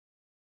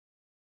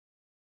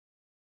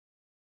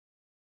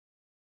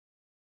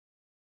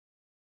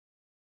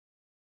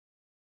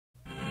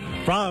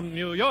From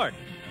New York,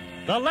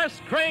 The Les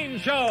Crane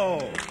Show.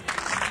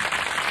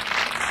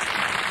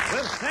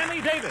 With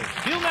Sammy Davis,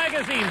 Q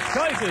Magazine's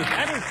Choices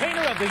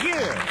Entertainer of the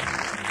Year,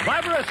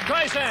 Barbra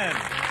Streisand,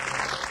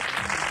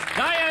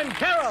 Diane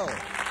Carroll,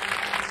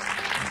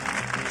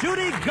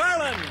 Judy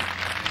Garland,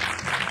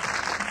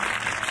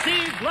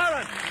 Steve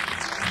Lawrence,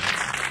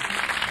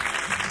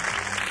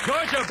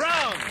 Georgia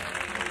Brown,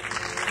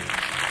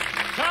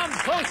 Tom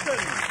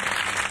Poston,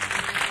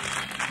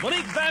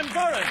 Monique Van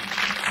Buren,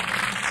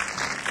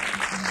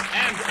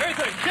 and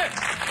Eartha Kitt.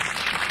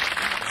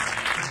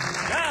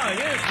 Now,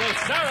 here's the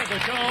star of the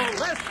show,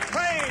 Les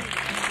Crane.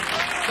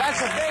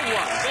 That's a big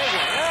one, big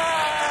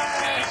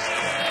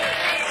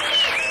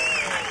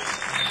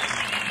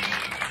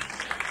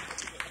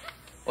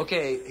one.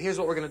 Okay, here's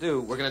what we're going to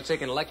do. We're going to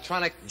take an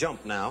electronic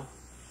jump now.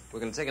 We're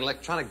going to take an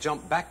electronic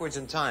jump backwards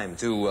in time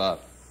to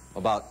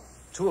about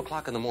 2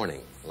 o'clock in the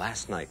morning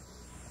last night,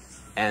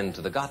 and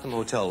to the Gotham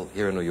Hotel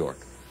here in New York,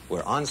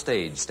 where on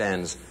stage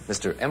stands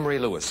Mr. Emery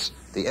Lewis,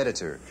 the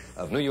editor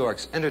of New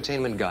York's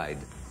entertainment guide,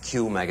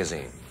 Q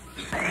Magazine.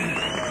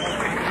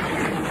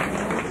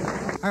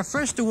 Our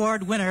first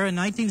award winner in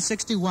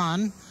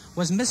 1961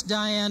 was Miss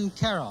Diane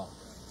Carroll.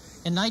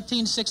 In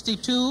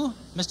 1962,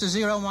 Mr.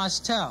 Zero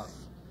Mostel.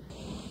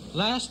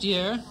 Last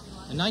year,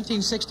 in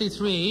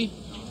 1963,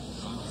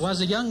 was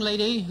a young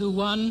lady who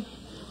won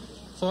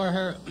for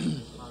her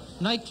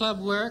nightclub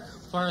work,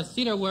 for her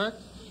theater work,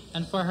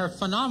 and for her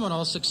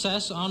phenomenal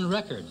success on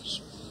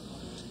records.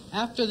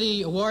 After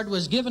the award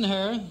was given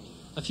her,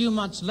 a few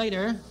months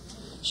later,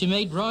 she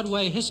made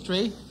Broadway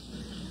history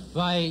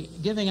by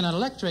giving an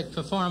electric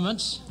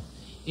performance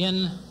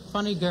in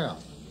Funny Girl,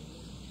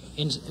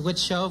 in which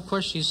show, of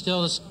course, she's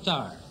still a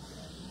star.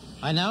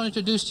 I now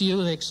introduce to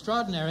you the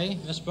extraordinary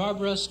Miss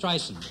Barbra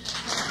Streisand.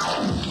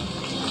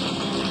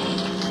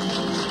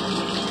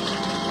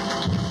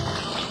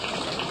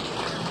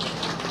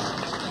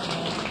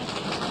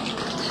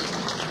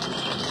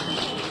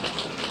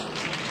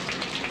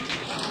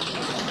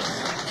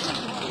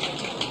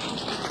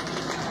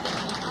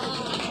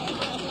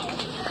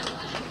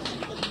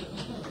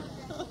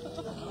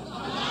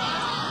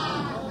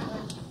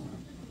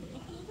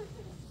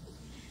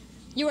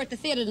 You were at the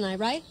theater tonight,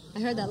 right? I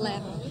heard that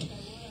laugh.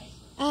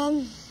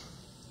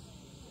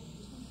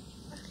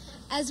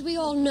 As we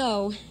all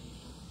know,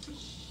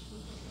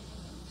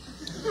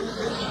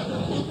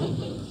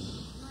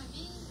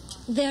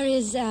 there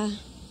is an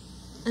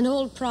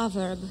old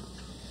proverb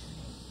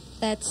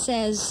that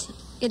says,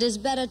 it is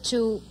better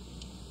to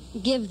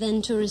give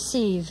than to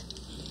receive.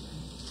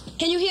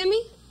 Can you hear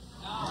me?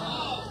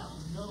 No.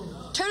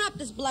 Turn up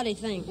this bloody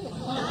thing.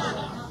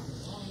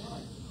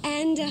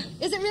 And,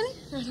 is it really?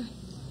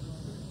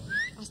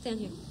 I'll stand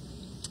here.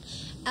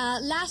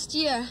 Last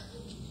year,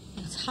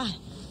 it's hot.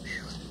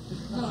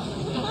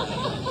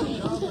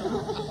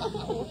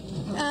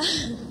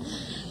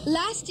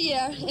 Last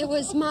year, it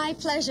was my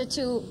pleasure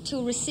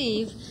to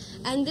receive,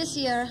 and this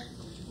year,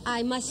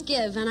 I must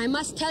give, and I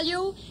must tell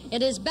you,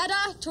 it is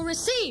better to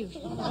receive.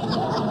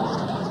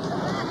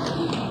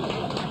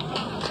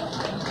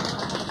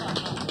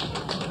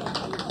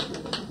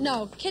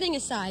 No, kidding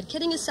aside,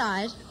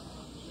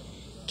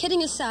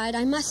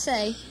 I must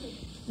say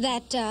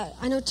that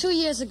I know 2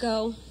 years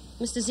ago,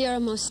 Mr. Zero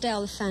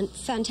Mostel, the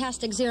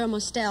fantastic Zero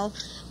Mostel,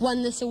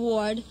 won this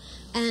award,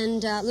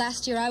 and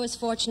last year I was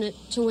fortunate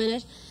to win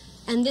it,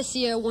 and this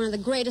year one of the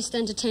greatest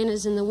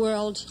entertainers in the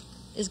world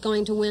is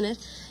going to win it,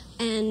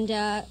 and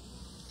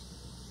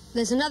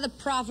there's another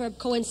proverb,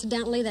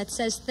 coincidentally, that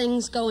says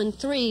things go in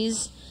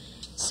threes,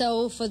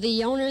 so for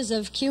the owners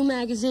of Q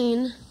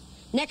Magazine,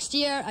 next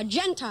year a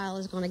Gentile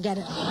is going to get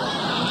it.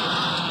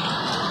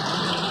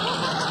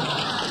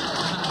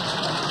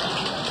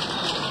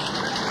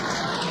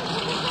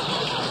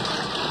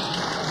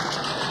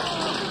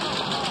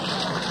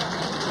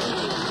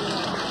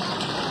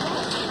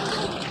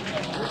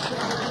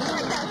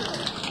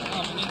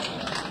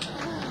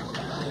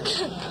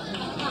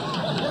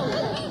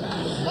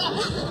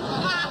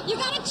 You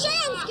got a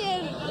chance,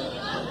 kid.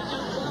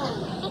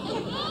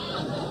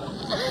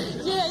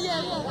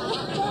 Yeah.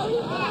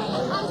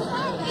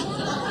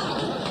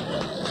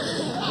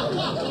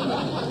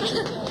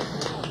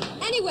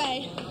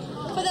 Anyway,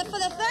 for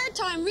the third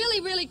time,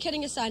 really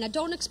kidding aside, now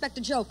don't expect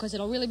a joke, because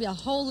it'll really be a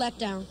whole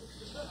letdown.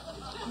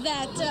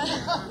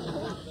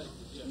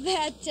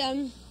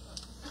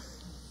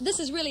 This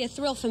is really a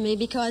thrill for me,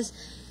 because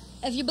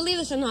if you believe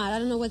this or not, I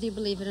don't know whether you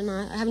believe it or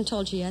not. I haven't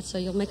told you yet, so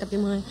you'll make up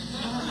your mind.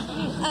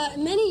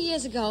 Many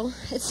years ago,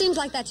 it seems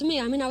like that to me.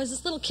 I mean, I was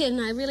this little kid,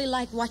 and I really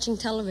liked watching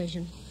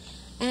television.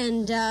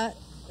 And that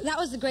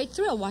was the great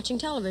thrill, watching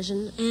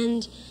television.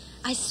 And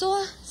I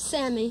saw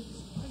Sammy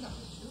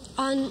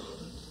on,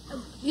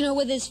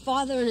 with his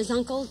father and his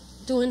uncle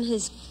doing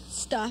his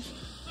stuff.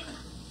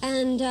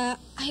 And I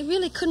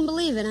really couldn't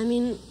believe it. I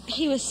mean,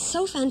 he was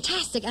so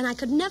fantastic, and I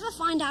could never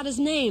find out his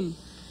name.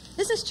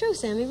 This is true,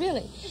 Sammy,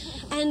 really.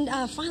 And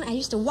finally, I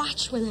used to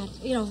watch when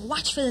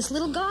watch for this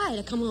little guy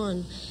to come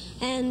on.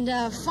 And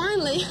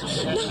finally,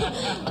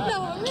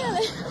 no,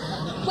 really.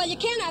 Well, you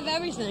can't have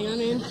everything. I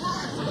mean,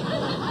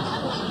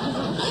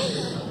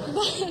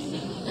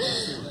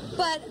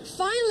 But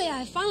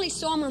I finally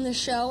saw him on the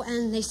show,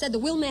 and they said the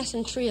Will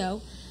Masson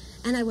Trio,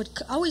 and I would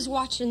always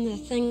watch in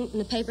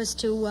the papers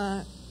to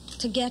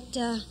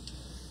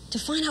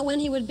find out when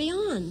he would be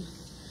on.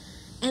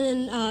 And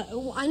then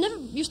I never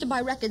used to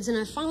buy records, and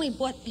I finally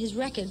bought his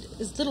record,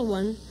 his little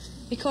one,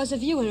 because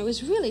of you, and it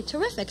was really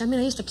terrific. I mean,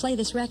 I used to play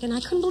this record, and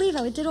I couldn't believe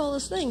how it did all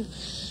those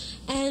things.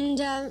 And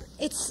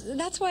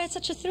that's why it's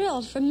such a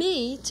thrill for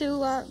me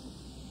to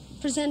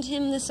present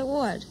him this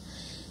award.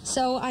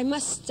 So I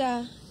must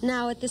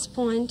now, at this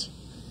point,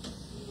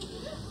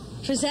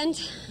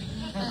 present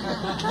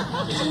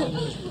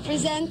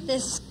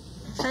this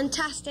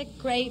fantastic,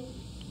 great,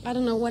 I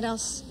don't know what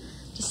else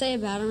to say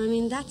about him. I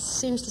mean, that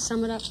seems to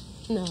sum it up.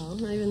 No,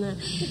 not even that.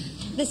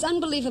 This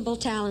unbelievable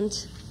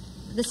talent,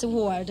 this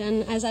award.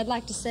 And as I'd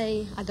like to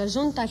say, a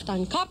Gesundheit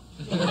dein Kopf.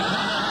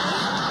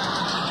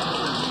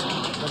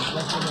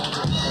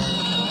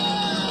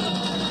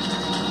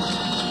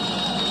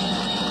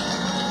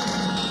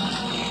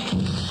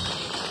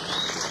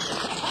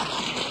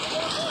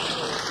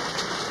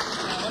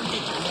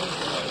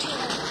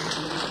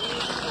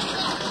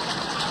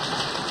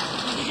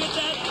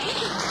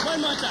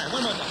 One more time.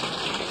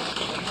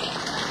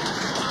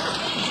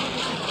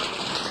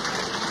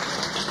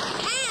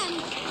 And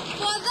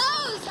for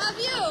those of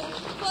you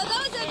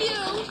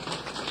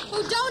who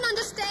don't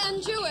understand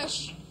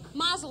Jewish,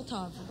 Mazel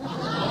Tov.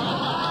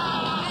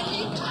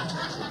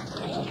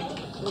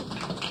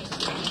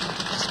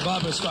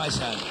 Barbra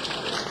Streisand.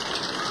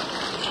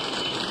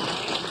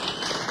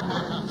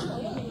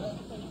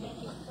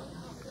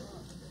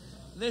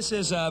 This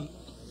is a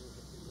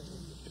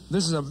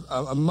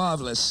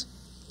marvelous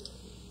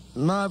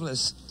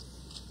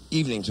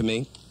evening to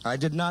me. I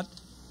did not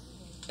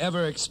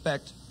ever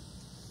expect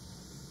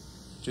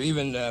to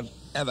even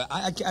ever.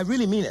 I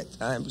really mean it.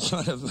 I'm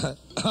sort of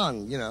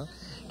hung, you know,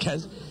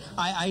 because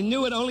I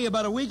knew it only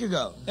about a week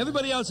ago.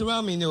 Everybody else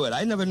around me knew it.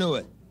 I never knew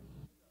it.